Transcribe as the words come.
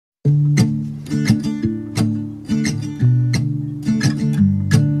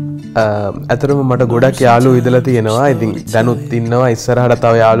ඇතරම මට ගොඩක් යාළුවෝ ඉදලා තියෙනවා. ඉතින් දැනුත් ඉන්නවා ඉස්සරහට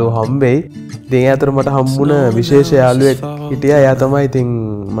තව යාළුවෝ හම්බෙයි. ඉතින් ඒ අතර මට හම්බුණ විශේෂ යාළුවෙක් හිටියා. එයා තමයි ඉතින්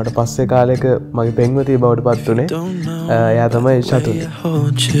මට පස්සේ කාලෙක මගේ පෙම්වතිය බවට පත් උනේ. එයා තමයි චතුනි.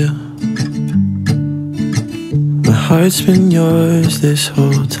 My heart's been yours this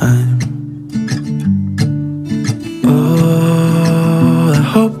whole time. Oh, I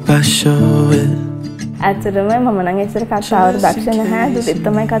hope I show it. ඇත්තටම මම නම් ඉස්සර කතාවට දක්ෂ නැහැ. දුලිත්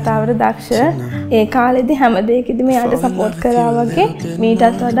තමයි කතාවට දක්ෂ. ඒ කාලෙදි හැම දෙයකදී මෙයාට සපෝට් කරා වගේ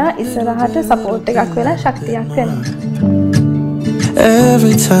මීටත් වඩා ඉස්සරහට සපෝට් එකක් වෙලා ශක්තියක් කරනවා.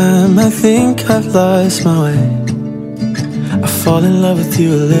 Every time I think I've lost my way, I fall in love with you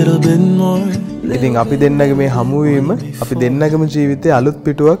a little bit more. ඉතින් අපි දෙන්නගේ මේ හමුවීම අපි දෙන්නගේම ජීවිතයේ අලුත්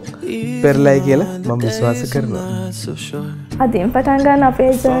පිටුවක් පෙරලයි කියලා මම විශ්වාස කරනවා. අදින් පටන් ගන්න අපේ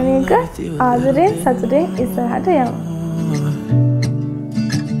ජර්නි එක ආදරෙන් සතුටෙන් ඉස්සරහට යමු.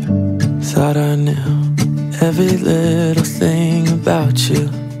 Thought I knew every little thing about you.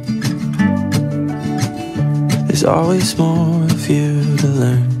 There's always more of you to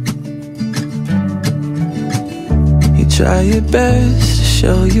learn. You try your best to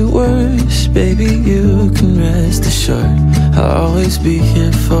show your worst, baby, you can rest assured I'll always be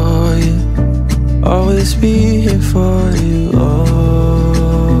here for you, always be here for you.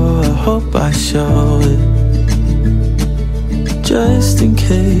 Oh, I hope I show it, just in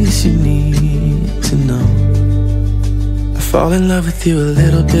case you need to know. I fall in love with you a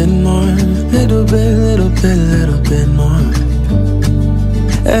little bit more, little bit more.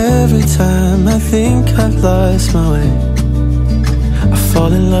 Every time I think I've lost my way, I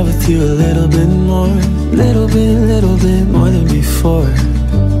fall in love with you a little bit more, little bit more than before.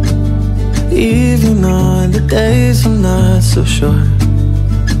 Even on the days I'm not so sure,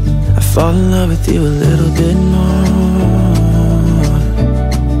 I fall in love with you a little bit more.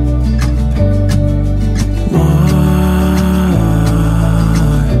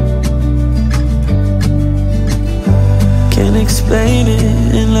 Can't explain it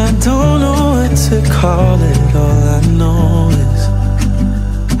and I don't know what to call it. All I know is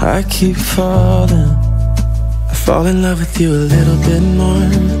I keep falling. I fall in love with you a little bit more,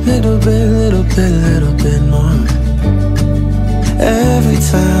 little bit more. Every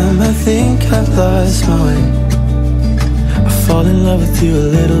time I think I've lost my way, I fall in love with you a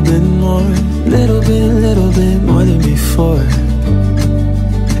little bit more, little bit more than before.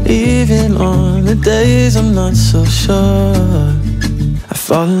 Even on the days I'm not so sure, I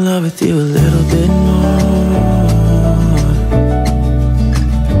fall in love with you a little bit more.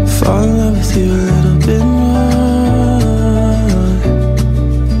 Fall in